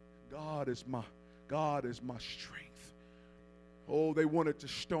 God is my strength. Oh, they wanted to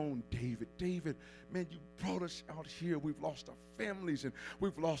stone David. David, man, you brought us out here. We've lost our families, and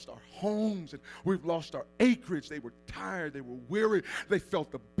we've lost our homes, and we've lost our acreage. They were tired. They were weary. They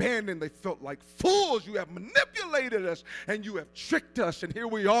felt abandoned. They felt like fools. You have manipulated us, and you have tricked us. And here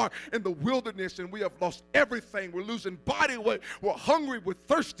we are in the wilderness, and we have lost everything. We're losing body weight. We're hungry. We're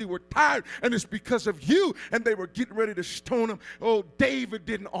thirsty. We're tired. And it's because of you. And they were getting ready to stone him. Oh, David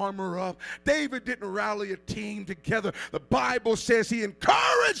didn't armor up. David didn't rally a team together. The Bible says he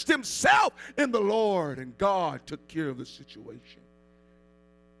encouraged himself in the Lord, and God took care of the situation.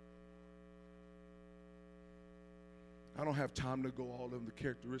 I don't have time to go all of the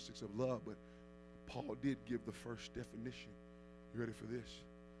characteristics of love, but Paul did give the first definition. You ready for this?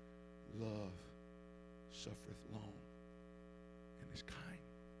 Love suffereth long and is kind.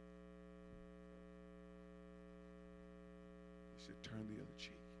 He said, turn the other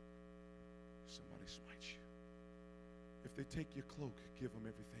cheek. Somebody smites you. If they take your cloak, give them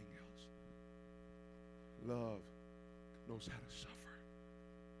everything else. Love knows how to suffer.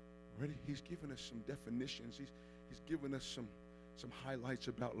 Ready? He's given us some definitions. He's given us some highlights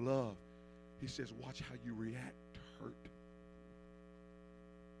about love. He says, watch how you react to hurt.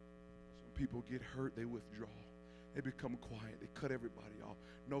 Some people get hurt, they withdraw. They become quiet. They cut everybody off.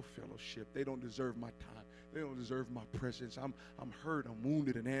 No fellowship. They don't deserve my time. They don't deserve my presence. I'm hurt. I'm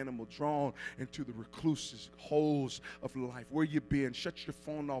wounded. An animal drawn into the reclusive holes of life. Where you been? Shut your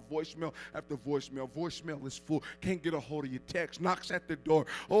phone off. Voicemail after voicemail. Voicemail is full. Can't get a hold of your text. Knocks at the door.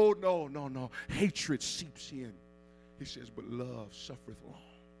 Oh, no. Hatred seeps in. He says, but love suffereth long.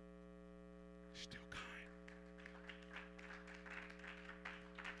 Still kind.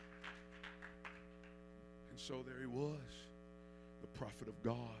 And so there he was, the prophet of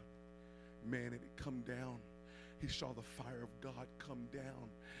God. Man, it had come down. He saw the fire of God come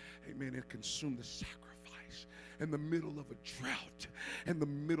down. Amen. It consumed the sacrifice in the middle of a drought, in the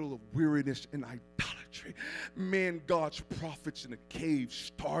middle of weariness and idolatry. Man, God's prophets in a cave,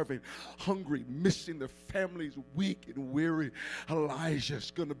 starving, hungry, missing their families, weak and weary. Elijah's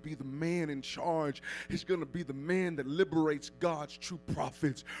going to be the man in charge. He's going to be the man that liberates God's true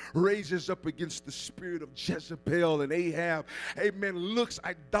prophets, raises up against the spirit of Jezebel and Ahab. Amen. Looks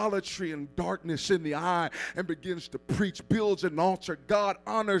idolatry and darkness in the eye and begins to preach, builds an altar. God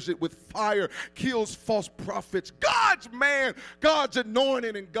honors it with fire, kills false prophets. God's man, God's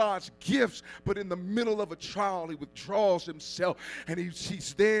anointing, and God's gifts. But in the middle of a trial, he withdraws himself, and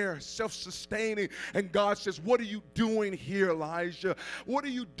he's there, self-sustaining. And God says, what are you doing here, Elijah? What are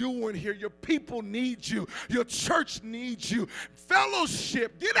you doing here? Your people need you. Your church needs you.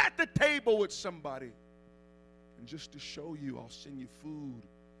 Fellowship. Get at the table with somebody. And just to show you, I'll send you food,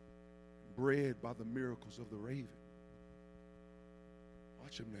 bread by the miracles of the raven.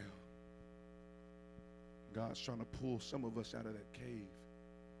 Watch him now. God's trying to pull some of us out of that cave.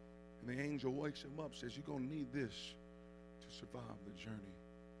 And the angel wakes him up, says, you're going to need this to survive the journey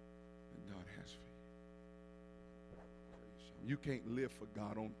that God has for you. You can't live for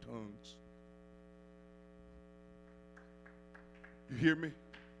God on tongues. You hear me?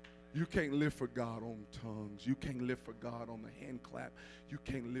 You can't live for God on tongues. You can't live for God on the hand clap. You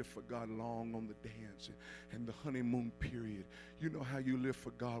can't live for God long on the dance and the honeymoon period. You know how you live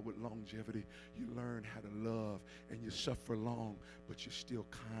for God with longevity. You learn how to love, and you suffer long, but you're still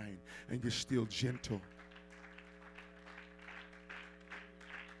kind and you're still gentle.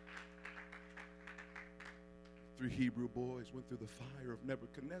 Three Hebrew boys went through the fire of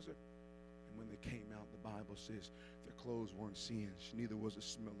Nebuchadnezzar. And when they came out, the Bible says their clothes weren't singed, neither was a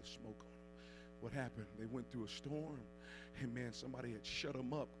smell of smoke on them. What happened? They went through a storm. Amen. Somebody had shut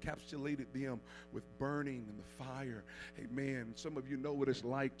them up, encapsulated them with burning and the fire. Amen. Some of you know what it's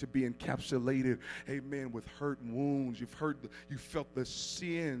like to be encapsulated, amen, with hurt and wounds. You felt the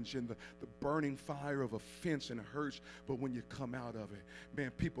singe and the burning fire of offense, and it hurts. But when you come out of it,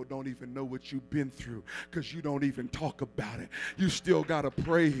 man, people don't even know what you've been through because you don't even talk about it. You still got a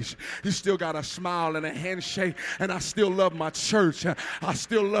praise. You still got a smile and a handshake. And I still love my church. I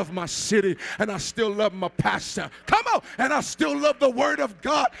still love my city. And I still love my pastor. Come on. And I still love the word of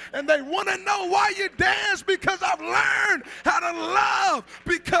God. And they want to know why you dance, because I've learned how to love,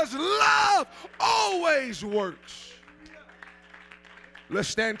 because love always works. Let's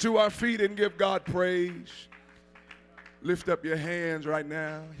stand to our feet and give God praise. Lift up your hands right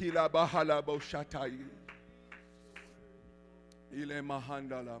now. In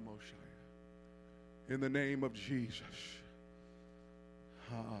the name of Jesus.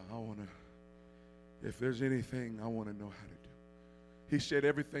 I want to. If there's anything I want to know how to do. He said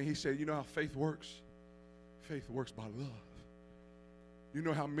everything. He said, you know how faith works? Faith works by love. You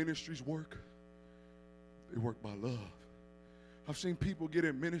know how ministries work? They work by love. I've seen people get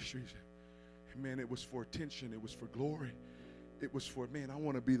in ministries, and man, it was for attention. It was for glory. It was for, man, I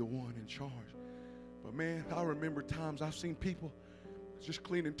want to be the one in charge. But man, I remember times I've seen people just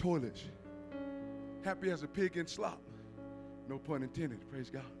cleaning toilets. Happy as a pig in slop. No pun intended. Praise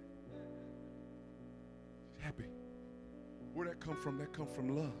God. Happy. Where'd that come from? That come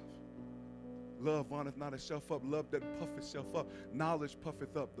from love. Love vaunteth not itself up. Love doesn't puff itself up. Knowledge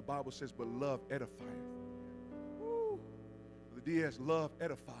puffeth up. The Bible says, but love edifieth. Woo. The Diaz, love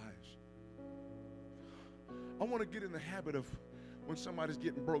edifies. I want to get in the habit of when somebody's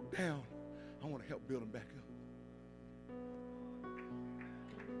getting broke down, I want to help build them back up.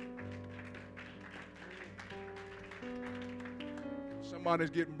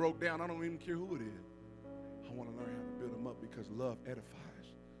 Somebody's getting broke down, I don't even care who it is. I want to learn how to build them up because love edifies.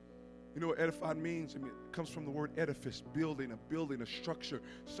 You know what edified means? I mean, it comes from the word edifice, building, a structure,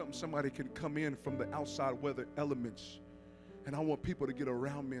 something somebody can come in from the outside weather elements. And I want people to get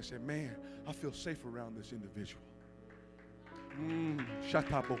around me and say, man, I feel safe around this individual.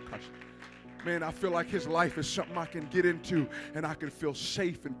 Man, I feel like his life is something I can get into and I can feel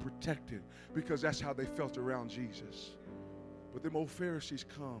safe and protected because that's how they felt around Jesus. But them old Pharisees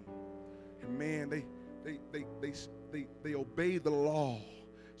come and man, they obeyed the law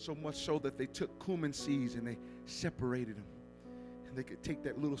so much so that they took cumin seeds and they separated them. And they could take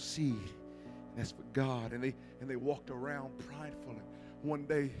that little seed, and that's for God. And they walked around prideful. And one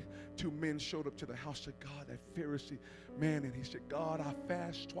day, two men showed up to the house of God, that Pharisee man, and he said, God, I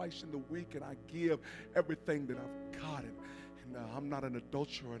fast twice in the week and I give everything that I've got. And I'm not an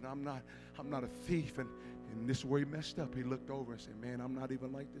adulterer and I'm not a thief. And this is where he messed up. He looked over and said, man, I'm not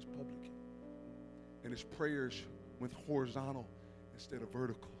even like this publican. And his prayers went horizontal instead of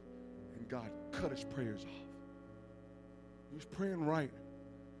vertical. And God cut his prayers off. He was praying right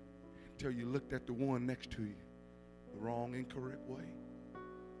until you looked at the one next to you the wrong, incorrect way.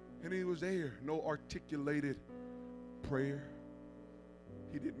 And he was there, no articulated prayer.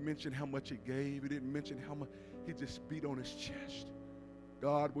 He didn't mention how much he gave. He didn't mention how much. He just beat on his chest.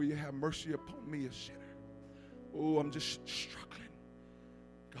 God, will you have mercy upon me, a sinner? Oh, I'm just struggling.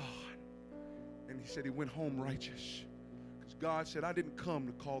 God. And he said he went home righteous. Because God said, I didn't come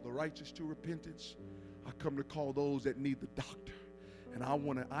to call the righteous to repentance. I come to call those that need the doctor. And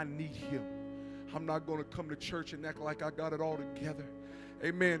I need him. I'm not going to come to church and act like I got it all together.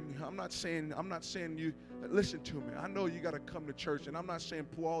 Amen. I'm not saying you, listen to me. I know you got to come to church, and I'm not saying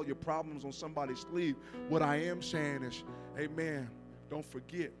pour all your problems on somebody's sleeve. What I am saying is, amen, don't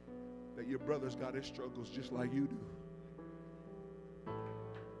forget that your brother's got his struggles just like you do.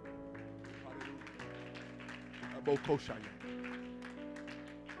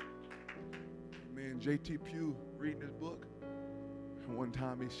 Man, J.T. Pugh reading his book. And one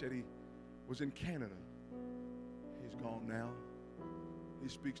time he said he was in Canada. He's gone now. He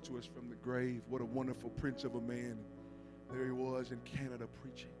speaks to us from the grave. What a wonderful prince of a man. There he was in Canada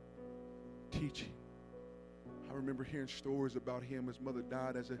preaching, teaching. I remember hearing stories about him. His mother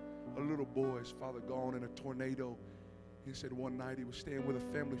died as a little boy. His father gone in a tornado. He said one night he was staying with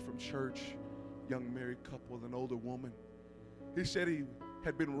a family from church, young married couple with an older woman. He said he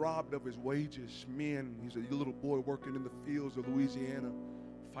had been robbed of his wages. He's a little boy working in the fields of Louisiana,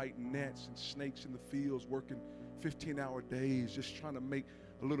 fighting gnats and snakes in the fields, working 15-hour days, just trying to make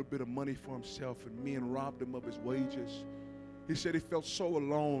a little bit of money for himself, and men robbed him of his wages. He said he felt so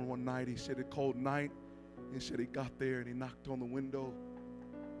alone one night. He said a cold night. He said he got there and he knocked on the window.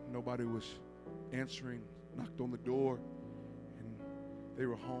 Nobody was answering. Knocked on the door, and they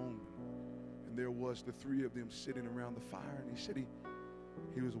were home. And there was the three of them sitting around the fire. And he said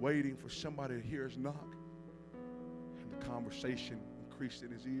he was waiting for somebody to hear his knock. And the conversation increased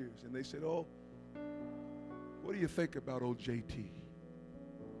in his ears. And they said, "Oh, what do you think about old JT?"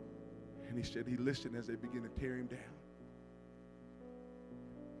 And he said he listened as they began to tear him down.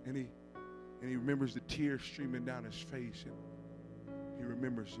 And he remembers the tears streaming down his face. And he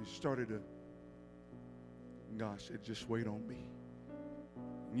remembers he started to, God said, "Just wait on me."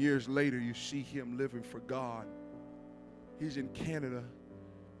 And years later, you see him living for God. He's in Canada.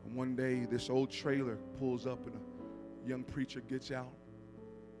 And one day, this old trailer pulls up and a young preacher gets out.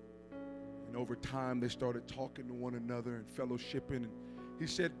 And over time, they started talking to one another and fellowshipping. And he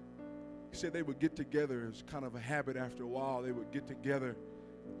said they would get together. It's kind of a habit after a while. They would get together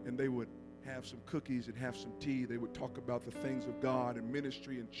and they would have some cookies and have some tea. They would talk about the things of God and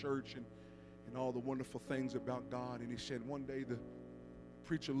ministry and church and all the wonderful things about God. And he said one day the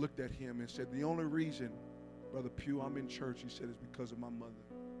preacher looked at him and said, "The only reason, Brother Pugh, I'm in church," he said, "is because of my mother."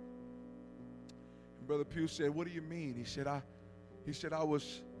 And Brother Pugh said, "What do you mean?" He said, I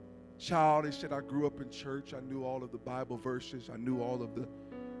was a child. He said, I grew up in church. I knew all of the Bible verses. I knew all of the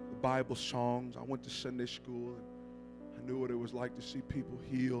Bible songs. I went to Sunday school, and I knew what it was like to see people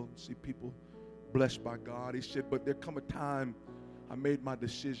healed, see people blessed by God. He said, but there come a time I made my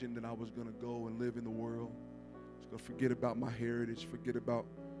decision that I was going to go and live in the world. I was going to forget about my heritage, forget about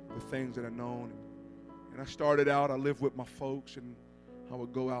the things that I've known. And I started out, I lived with my folks, and I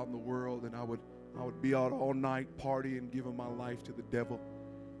would go out in the world, and I would be out all night partying, giving my life to the devil.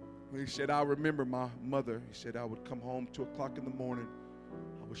 And he said, I remember my mother. He said, I would come home 2 o'clock in the morning.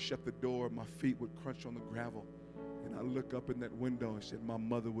 I would shut the door. My feet would crunch on the gravel. And I look up in that window and said, my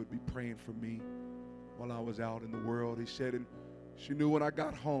mother would be praying for me while I was out in the world. He said, and she knew when I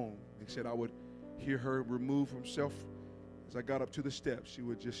got home. He said, I would hear her remove herself. As I got up to the steps, she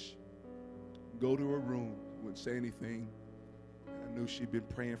would just go to her room, wouldn't say anything. And I knew she'd been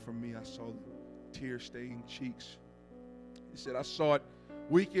praying for me. I saw the tear-stained cheeks. He said, I saw it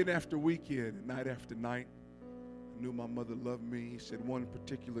weekend after weekend and night after night. I knew my mother loved me. He said one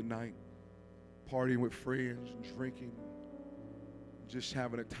particular night, partying with friends and drinking, just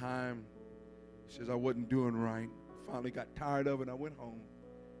having a time. He says, I wasn't doing right. Finally got tired of it, and I went home.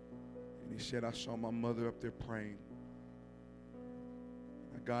 And he said, I saw my mother up there praying.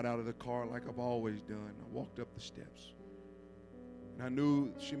 I got out of the car like I've always done. I walked up the steps. And I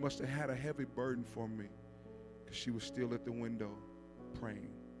knew she must have had a heavy burden for me because she was still at the window praying.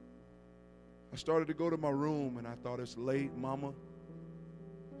 I started to go to my room, and I thought, it's late, Mama.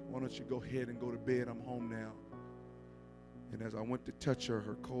 Why don't you go ahead and go to bed? I'm home now. And as I went to touch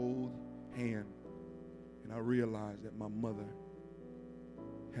her cold hand, and I realized that my mother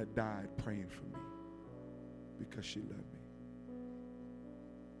had died praying for me because she loved me.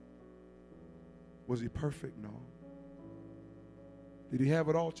 Was he perfect? No. Did he have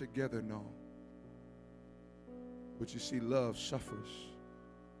it all together? No. But you see, love suffers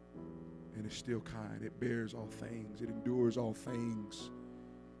and is still kind. It bears all things. It endures all things.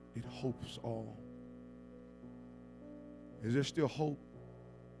 It hopes all. Is there still hope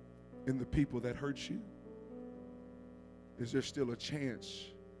in the people that hurt you? Is there still a chance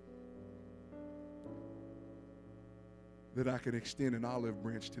that I can extend an olive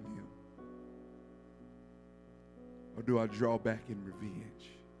branch to them? Or do I draw back in revenge?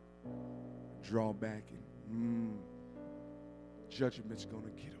 Draw back and judgment's going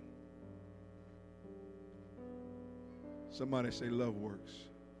to get them. Somebody say love works.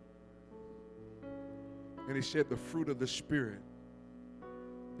 And he said the fruit of the Spirit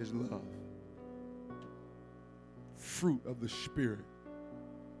is love. Fruit of the Spirit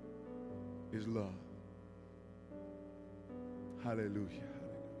is love. Hallelujah. Hallelujah.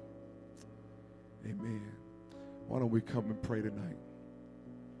 Amen. Why don't we come and pray tonight?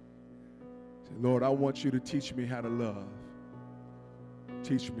 Say, Lord, I want you to teach me how to love.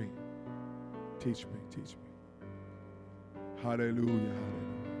 Teach me. Teach me. Teach me. Hallelujah. Hallelujah.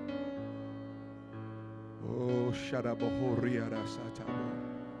 Oh, shadabahoria rasataba.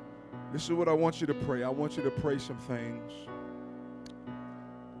 This is what I want you to pray. I want you to pray some things.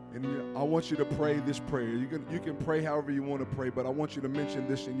 And I want you to pray this prayer. You can pray however you want to pray, but I want you to mention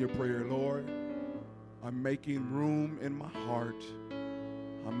this in your prayer. Lord, I'm making room in my heart.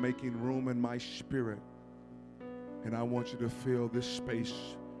 I'm making room in my spirit. And I want you to fill this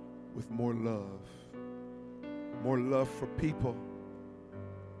space with more love. More love for people.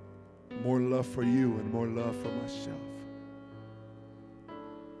 More love for you and more love for myself.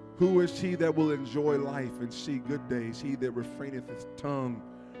 Who is he that will enjoy life and see good days? He that refraineth his tongue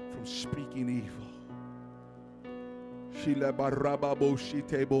from speaking evil.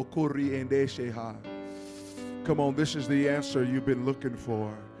 Come on, this is the answer you've been looking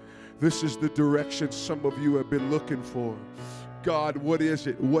for. This is the direction some of you have been looking for. God, what is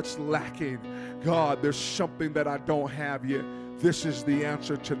it? What's lacking? God, there's something that I don't have yet. This is the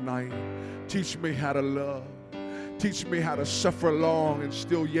answer tonight. Teach me how to love. Teach me how to suffer long and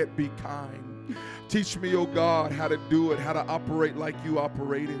still yet be kind. Teach me, oh God, how to do it, how to operate like you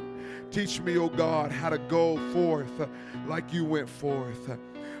operated. Teach me, oh God, how to go forth like you went forth.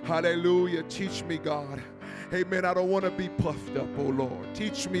 Hallelujah. Teach me, God. Amen. I don't want to be puffed up, oh Lord.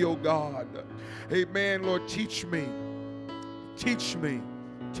 Teach me, oh God. Amen, Lord. Teach me. Teach me.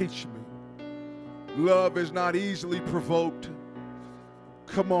 Teach me. Love is not easily provoked.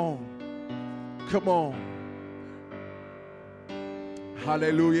 Come on. Come on.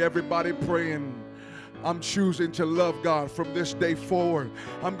 Hallelujah. Everybody praying. I'm choosing to love God from this day forward.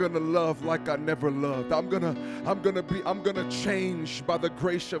 I'm going to love like I never loved. I'm going to change by the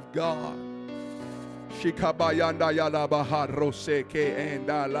grace of God. Shikabayanda yalabaha roseke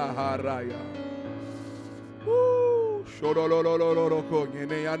enda laharaya.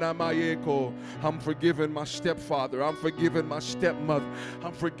 I'm forgiving my stepfather. I'm forgiving my stepmother.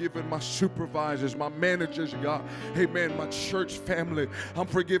 I'm forgiving my supervisors, my managers, God. Amen. My church family. I'm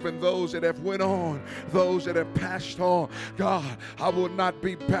forgiving those that have went on, those that have passed on. God, I will not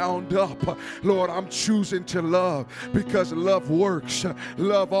be bound up. Lord, I'm choosing to love because love works.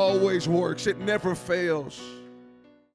 Love always works. It never fails.